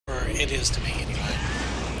It is to me, anyway.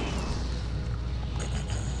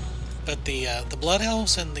 But the Blood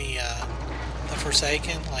Elves and the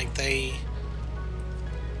Forsaken, like they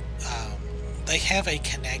have a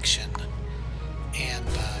connection, and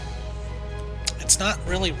it's not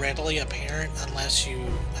really readily apparent unless you.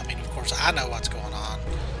 I mean, of course, I know what's going on,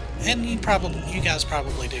 and you guys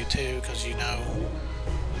probably do too, because you know,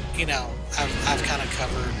 I've kind of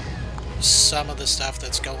covered some of the stuff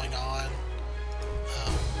that's going on.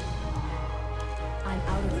 I'm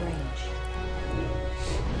out of range.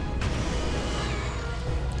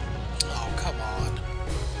 Oh, come on.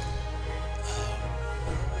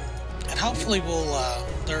 And hopefully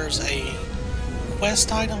there's a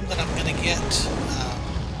quest item that I'm going to get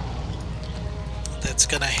that's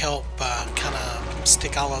going to help kind of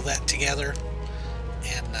stick all of that together.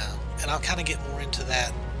 And I'll kind of get more into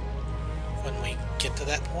that when we get to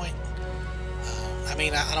that point. I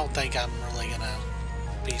mean, I don't think I'm really going to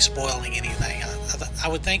be spoiling anything. I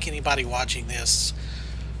would think anybody watching this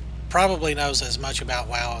probably knows as much about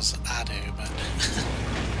WoW as I do, but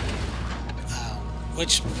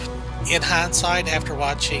which, in hindsight, after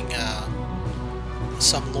watching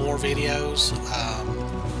some lore videos,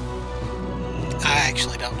 I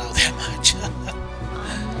actually don't know that much.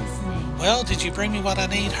 Well, did you bring me what I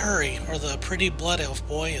need? Hurry, or the pretty Blood Elf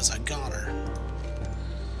boy is a goner.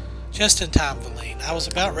 Just in time, Valine. I was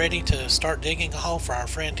about ready to start digging a hole for our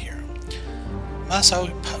friend here. My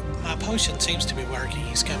potion seems to be working.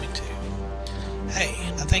 He's coming to. Hey,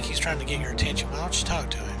 I think he's trying to get your attention. Why don't you talk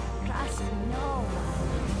to him?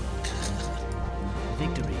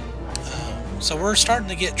 Victory. So we're starting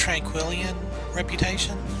to get Tranquilian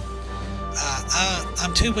reputation.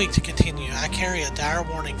 I'm too weak to continue. I carry a dire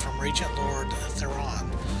warning from Regent Lord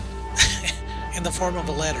Theron in the form of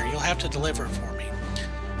a letter. You'll have to deliver it for me.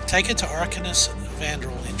 Take it to Arcanus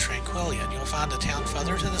Vandal in Tranquilian. You'll find a town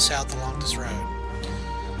further to the south along this road.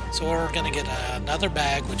 So we're going to get another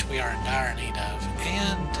bag, which we are in dire need of,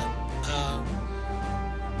 and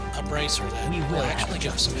a bracer that will actually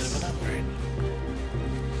give us a bit of an upgrade.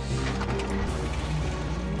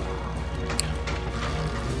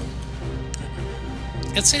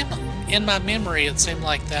 It seemed, in my memory, it seemed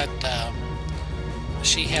like that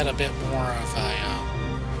she had a bit more of a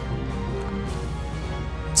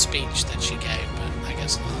speech that she gave, but I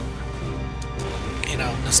guess not. You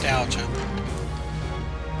know, nostalgia.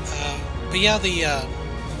 But yeah, the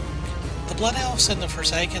Blood Elves and the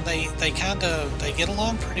Forsaken, they get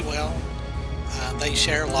along pretty well. They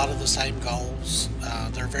share a lot of the same goals.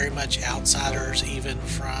 They're very much outsiders, even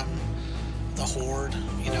from the Horde.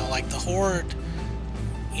 You know, like the Horde.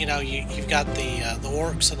 You know, you've got the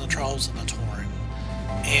orcs and the trolls and the Tauren,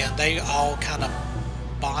 and they all kind of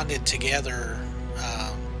bonded together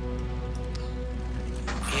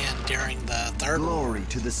during the Third Glory War.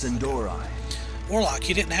 to the Sindori. Warlock,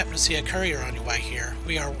 you didn't happen to see a courier on your way here.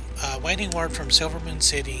 We are waiting word from Silvermoon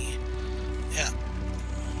City. Yeah.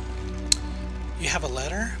 You have a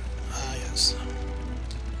letter? Yes.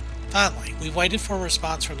 Finally, we've waited for a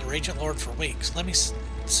response from the Regent Lord for weeks. Let me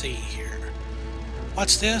see here.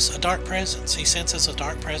 What's this? A dark presence. He senses a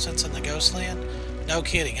dark presence in the Ghostland? No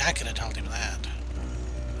kidding, I could have told him that.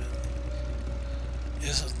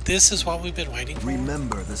 This is what we've been waiting for?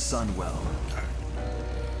 Remember the sun well.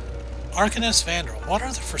 Arcanus Vandal, what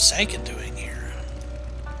are the Forsaken doing here?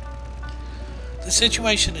 The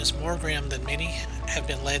situation is more grim than many have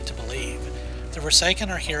been led to believe. The Forsaken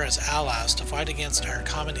are here as allies to fight against our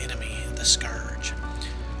common enemy, the Scourge.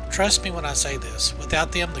 Trust me when I say this.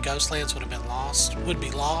 Without them, the Ghostlands would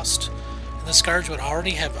be lost, and the Scourge would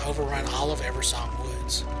already have overrun all of Eversong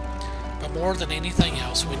Woods. But more than anything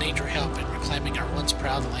else, we need your help in reclaiming our once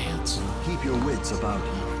proud lands. Keep your wits about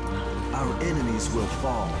you. Our enemies will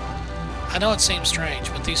fall. I know it seems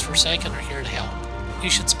strange, but these Forsaken are here to help. You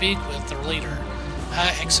should speak with their leader,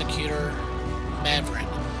 High Executor Mavrin.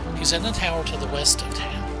 He's in the tower to the west of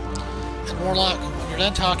town. And Warlock, when you're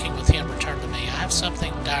done talking with him, return to me. I have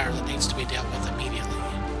something dire that needs to be dealt with immediately.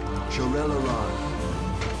 Shorelaran.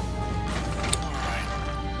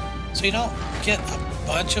 Alright. So you don't get a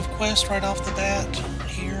bunch of quests right off the bat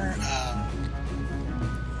here,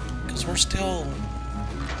 because we're still,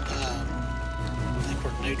 I think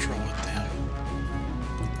we're neutral with them.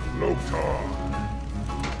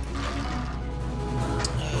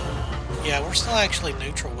 Yeah, we're still actually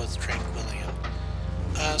neutral with Tranquilian.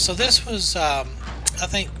 So this was, I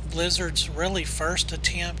think, Blizzard's really first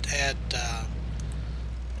attempt at,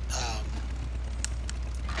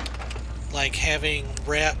 like having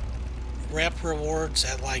rep rewards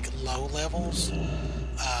at like low levels.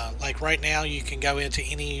 Like right now, you can go into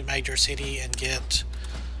any major city and get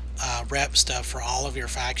rep stuff for all of your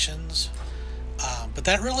factions. But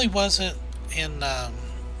that really wasn't in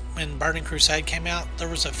when Burning Crusade came out. There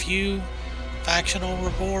was a few factional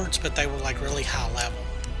rewards, but they were like really high level.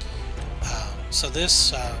 So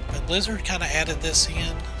this, but Blizzard kind of added this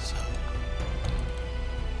in. So,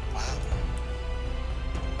 wow.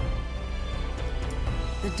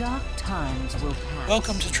 The dark times will pass.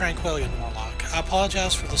 Welcome to Tranquilian, Warlock. I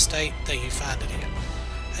apologize for the state that you find it in.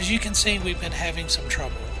 As you can see, we've been having some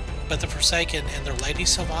trouble, but the Forsaken and their Lady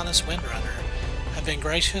Sylvanas Windrunner have been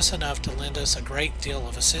gracious enough to lend us a great deal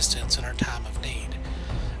of assistance in our time of need.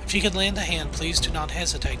 If you could lend a hand, please do not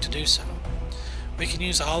hesitate to do so. We can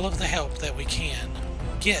use all of the help that we can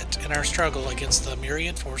get in our struggle against the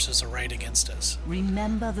myriad forces arrayed against us.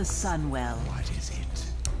 Remember the Sunwell. What is it?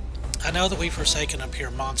 I know that we Forsaken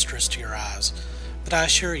appear monstrous to your eyes, but I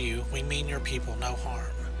assure you, we mean your people no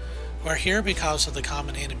harm. We're here because of the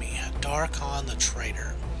common enemy, Darkon the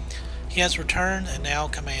Traitor. He has returned and now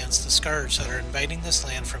commands the Scourge that are invading this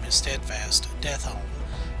land from his steadfast death home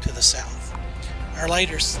to the south. Our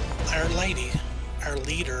leader,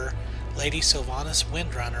 Lady Sylvanas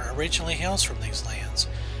Windrunner, originally hails from these lands,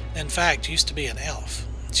 and in fact used to be an elf.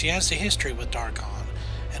 She has a history with Darkon,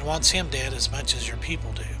 and wants him dead as much as your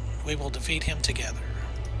people do. We will defeat him together.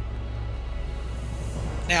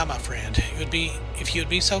 Now, my friend, if you would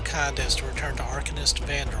be so kind as to return to Arcanist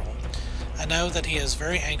Vandal. I know that he is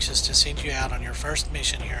very anxious to send you out on your first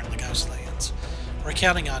mission here in the Ghostlands. We're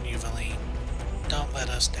counting on you, Valine. Don't let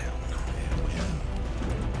us down.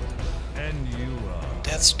 And you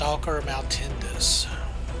Deathstalker Maltindus.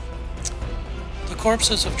 The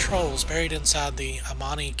corpses of trolls buried inside the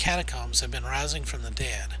Amani catacombs have been rising from the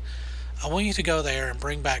dead. I want you to go there and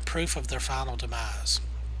bring back proof of their final demise.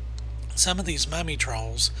 Some of these mummy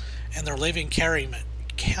trolls and their living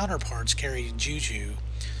counterparts carry juju,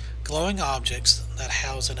 glowing objects that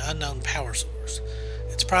house an unknown power source.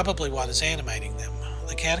 It's probably what is animating them.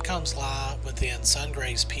 The catacombs lie within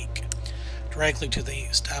Sungray's Peak, directly to the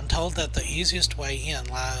east. I'm told that the easiest way in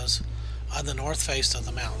lies on the north face of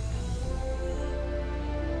the mountain.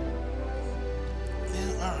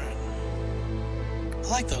 Yeah, alright. I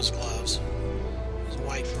like those gloves. Those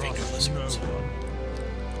white fingerless ones.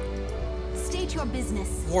 State your business.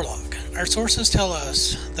 Warlock. Our sources tell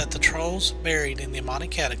us that the trolls buried in the Amani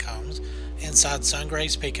catacombs inside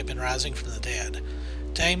Sungray's Peak have been rising from the dead.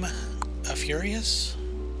 Dame Furious?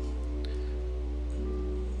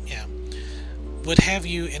 Yeah. Would have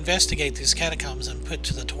you investigate these catacombs and put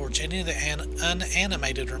to the torch any of the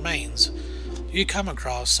unanimated remains you come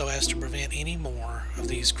across so as to prevent any more of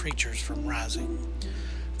these creatures from rising.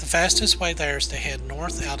 The fastest way there is to head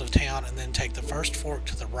north out of town and then take the first fork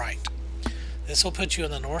to the right. This will put you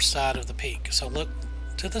on the north side of the peak, so look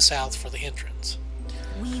to the south for the entrance.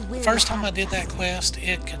 The first time I did that quest,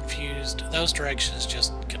 those directions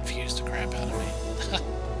just confused the crap out of me.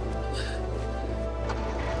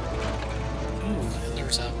 Ooh, and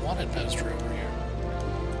there's a wanted poster over here.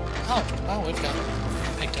 Oh, we've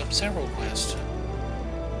picked up several quests.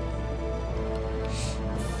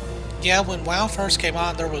 Yeah, when WoW first came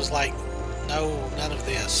on, there was like none of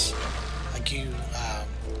this. Like you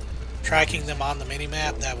tracking them on the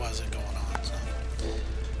minimap, that wasn't going on. So.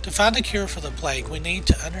 To find a cure for the plague, we need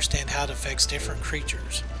to understand how it affects different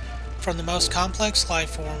creatures, from the most complex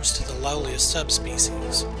life forms to the lowliest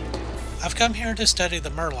subspecies. I've come here to study the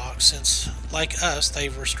Murlocs since, like us,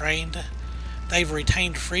 they've retained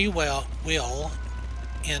free will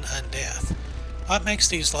in undeath. What makes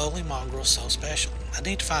these lowly mongrels so special? I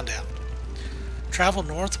need to find out. Travel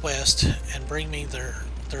northwest and bring me their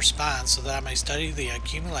spines so that I may study the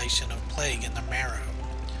accumulation of plague in the marrow.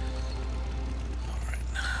 Alright.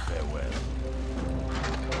 farewell.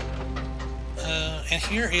 And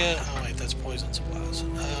here is... Oh wait, that's poison supplies.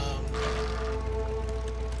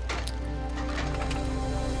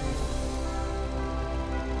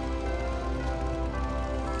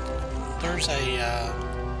 There's a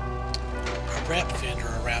rep vendor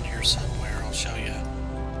around here somewhere. I'll show you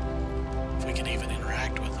if we can even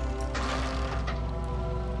interact with them.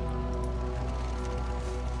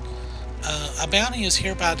 A bounty is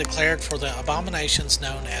hereby declared for the abominations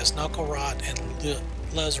known as Knucklerot and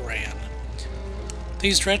Luzran.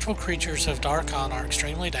 These dreadful creatures of Darkon are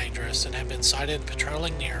extremely dangerous and have been sighted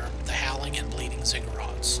patrolling near the Howling and Bleeding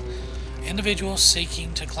Ziggurats. Individuals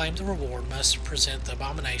seeking to claim the reward must present the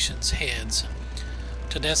abomination's heads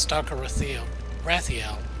to Deathstalker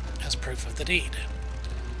Rathiel as proof of the deed.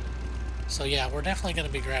 So yeah, we're definitely going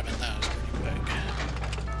to be grabbing those pretty quick.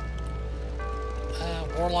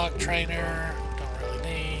 Warlock trainer, don't really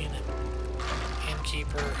need.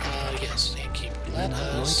 Innkeeper, yes, innkeeper. Let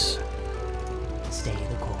us stay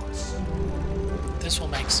the course. gods. This will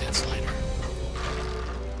make sense later.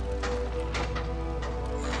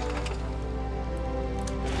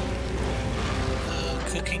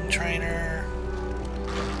 Cooking trainer,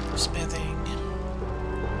 smithing,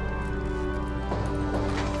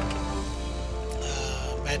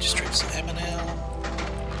 magistrate's M&L,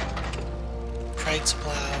 trade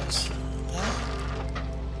supplies.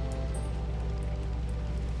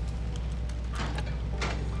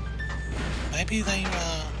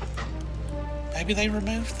 Maybe they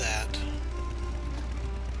removed that.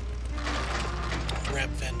 Rep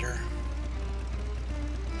vendor.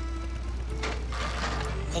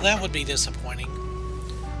 Well, that would be disappointing.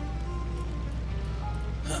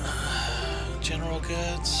 General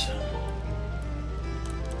goods.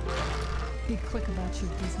 Be quick about your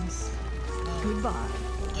business. Goodbye.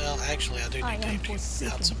 Well, actually, I do need to empty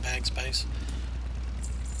out some bag space.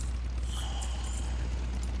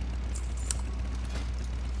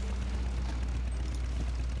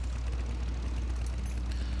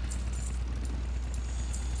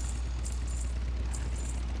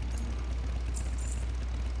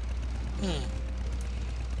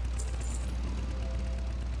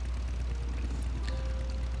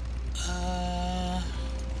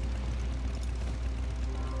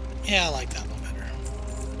 Yeah, I like that a little better.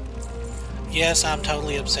 Yes, I'm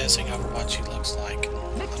totally obsessing over what she looks like.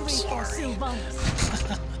 I'm sorry.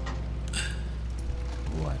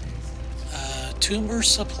 What is it? Tumor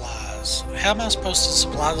supplies. How am I supposed to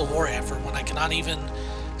supply the war effort when I cannot even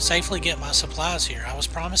safely get my supplies here? I was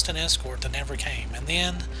promised an escort that never came, and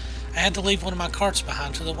then I had to leave one of my carts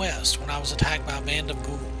behind to the west when I was attacked by a band of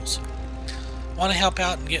ghouls. Want to help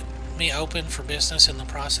out and get me open for business in the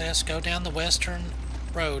process? Go down the western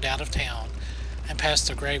road out of town and past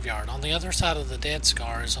the graveyard. On the other side of the Dead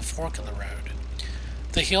Scar is a fork in the road.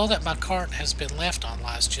 The hill that my cart has been left on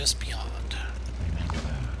lies just beyond.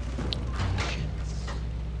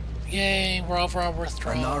 Yay, we're over our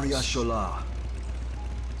withdrawals. Anaria Shola.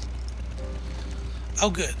 Oh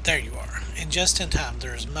good, there you are. And just in time,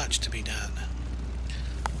 there is much to be done.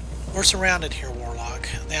 We're surrounded here, Warlock.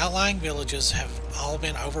 The outlying villages have all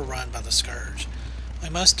been overrun by the Scourge. We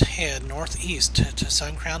must head northeast to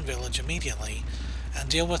Suncrown Village immediately and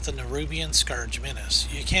deal with the Nerubian Scourge menace.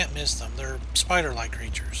 You can't miss them. They're spider-like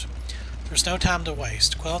creatures. There's no time to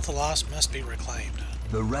waste. Quel'th the Lost must be reclaimed.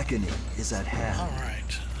 The reckoning is at hand.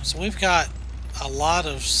 Alright. So we've got a lot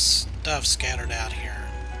of stuff scattered out here.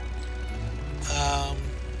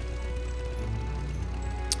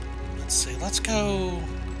 Let's see. Let's go...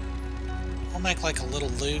 We'll make like a little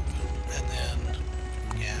loop and then...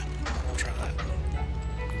 Yeah, we'll try that.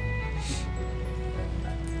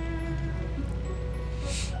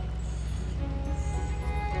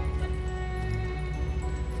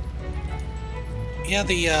 Yeah,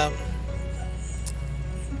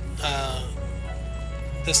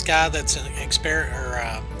 this guy that's an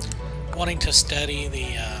wanting to study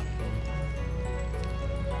the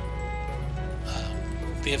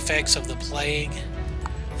effects of the plague.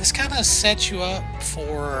 This kind of sets you up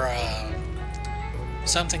for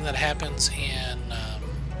something that happens in.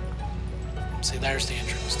 See, there's the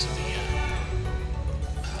entrance to the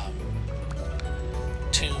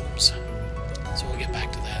tombs. So we'll get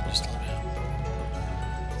back to that in just a little bit.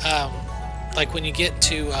 Like when you get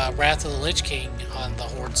to Wrath of the Lich King on the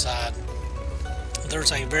Horde side,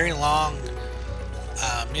 there's a very long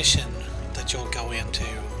mission that you'll go into.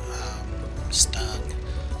 Stung.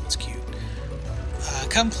 It's cute.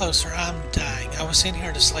 Come closer, I'm dying. I was sent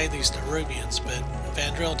here to slay these Nerubians, but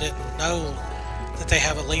Vandril didn't know that they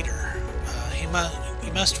have a leader. He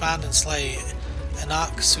must find and slay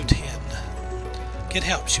Anak Sutin. Get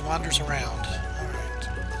help, she wanders around. Alright.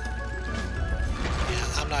 Yeah,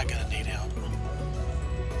 I'm not gonna need help.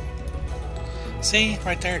 See,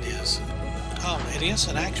 right there it is. Oh, it is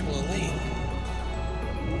an actual elite.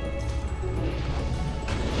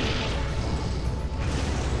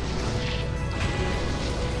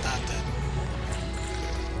 Not that.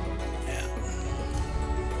 Yeah.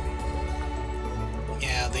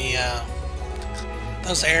 Yeah,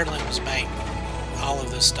 those heirlooms make all of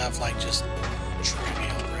this stuff like just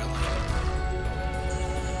trivial, really.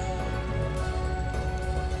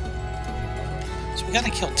 So we gotta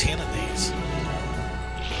kill 10 of these.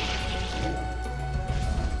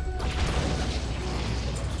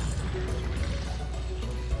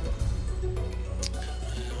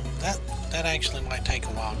 That actually might take a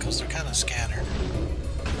while because they're kind of scattered.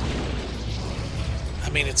 I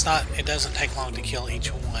mean, it doesn't take long to kill each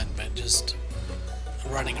one, but just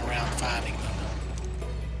running around finding them.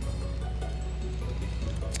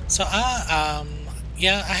 So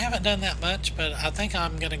Yeah, I haven't done that much, but I think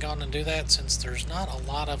I'm going to go on and do that since there's not a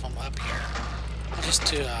lot of them up here. I'll just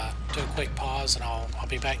do a quick pause and I'll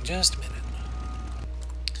be back in just a minute.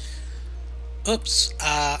 Oops,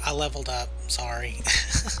 I leveled up. Sorry.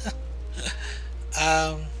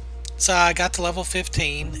 So I got to level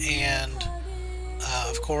 15 and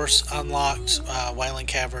of course unlocked Wailing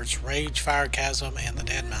Caverns, Rage, Fire Chasm, and the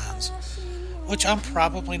Dead Mines, which I'm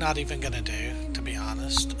probably not even going to do, to be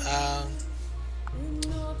honest.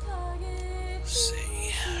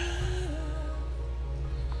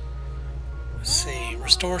 Let's see.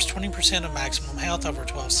 Restores 20% of maximum health over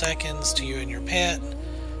 12 seconds to you and your pet.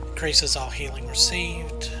 Increases all healing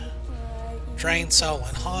received. Drain Soul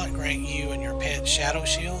and Haunt grant you and your pet shadow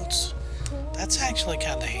shields. That's actually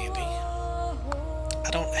kind of handy. I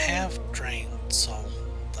don't have Drain Soul,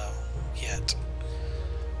 though, yet.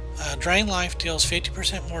 Drain Life deals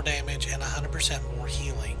 50% more damage and 100% more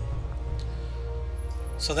healing.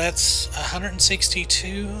 So that's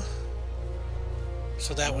 162.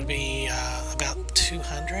 So that would be about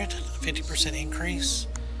 200, 50% increase.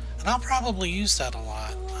 And I'll probably use that a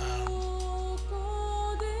lot.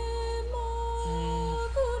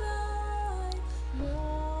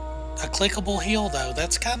 A clickable heal, though,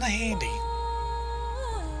 that's kind of handy.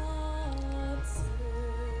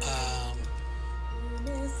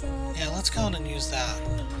 Yeah, let's go on and use that.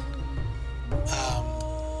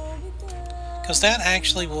 Because that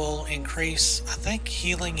actually will increase, I think,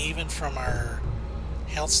 healing even from our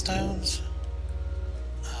health stones.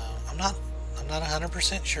 I'm not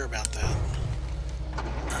 100% sure about that.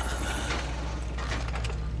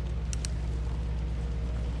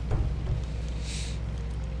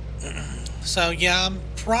 So yeah, I'm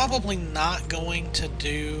probably not going to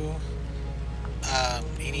do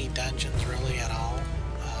any dungeons really at all,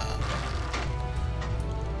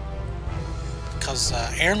 because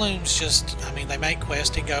heirlooms just, I mean, they make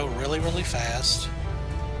questing go really, really fast,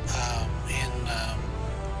 and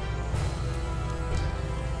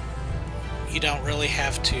you don't really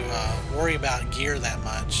have to worry about gear that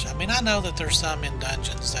much. I mean, I know that there's some in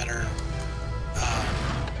dungeons that are,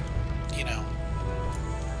 you know,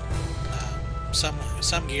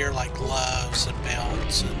 some gear like gloves and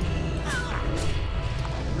belts and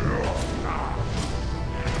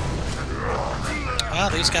wow,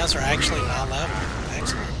 these guys are actually my level.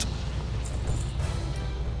 Excellent.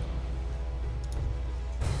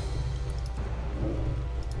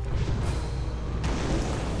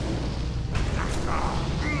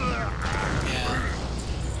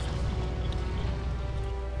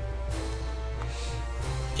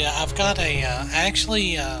 Yeah, I've got a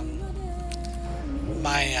actually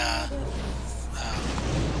my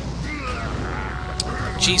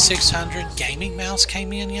G600 gaming mouse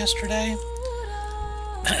came in yesterday,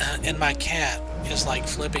 and my cat is like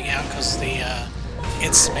flipping out because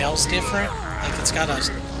it smells different. Like it's got a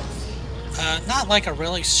not like a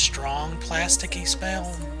really strong plasticky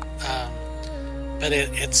smell, but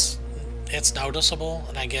it's noticeable,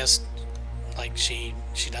 and I guess like she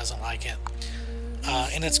doesn't like it.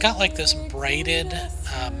 And it's got like this braided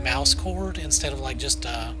mouse cord instead of like just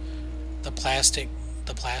the plastic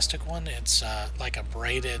one. It's like a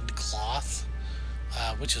braided cloth,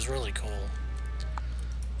 which is really cool.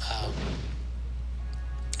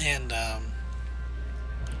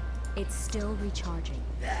 It's still recharging.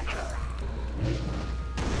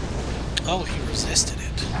 Oh, he resisted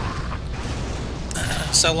it.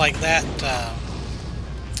 So like that,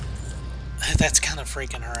 that's kind of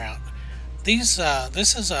freaking her out. This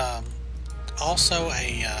is also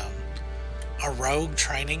a rogue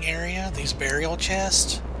training area. These burial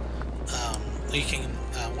chests. You can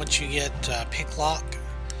once you get pick lock,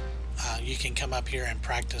 you can come up here and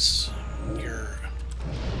practice your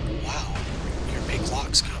pick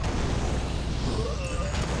lock skill.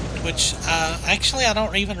 Which actually I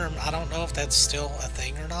don't know if that's still a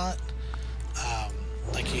thing or not.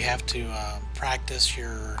 Like you have to practice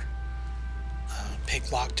your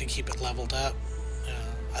pick lock to keep it leveled up.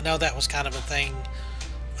 I know that was kind of a thing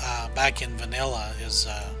back in vanilla, is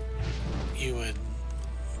you would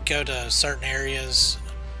go to certain areas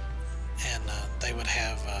and they would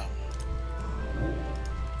have I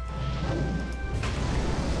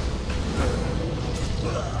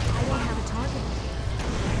don't have a target.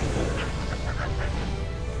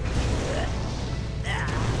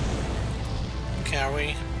 okay, are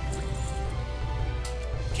we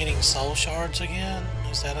getting soul shards again?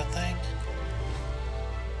 Is that a thing?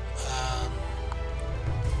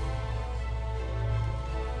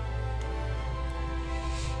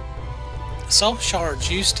 Soul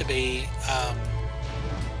shards used to be,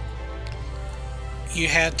 you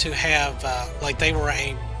had to have, like they were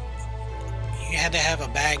you had to have a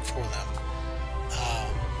bag for them.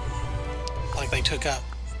 Like they took up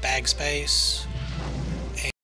bag space.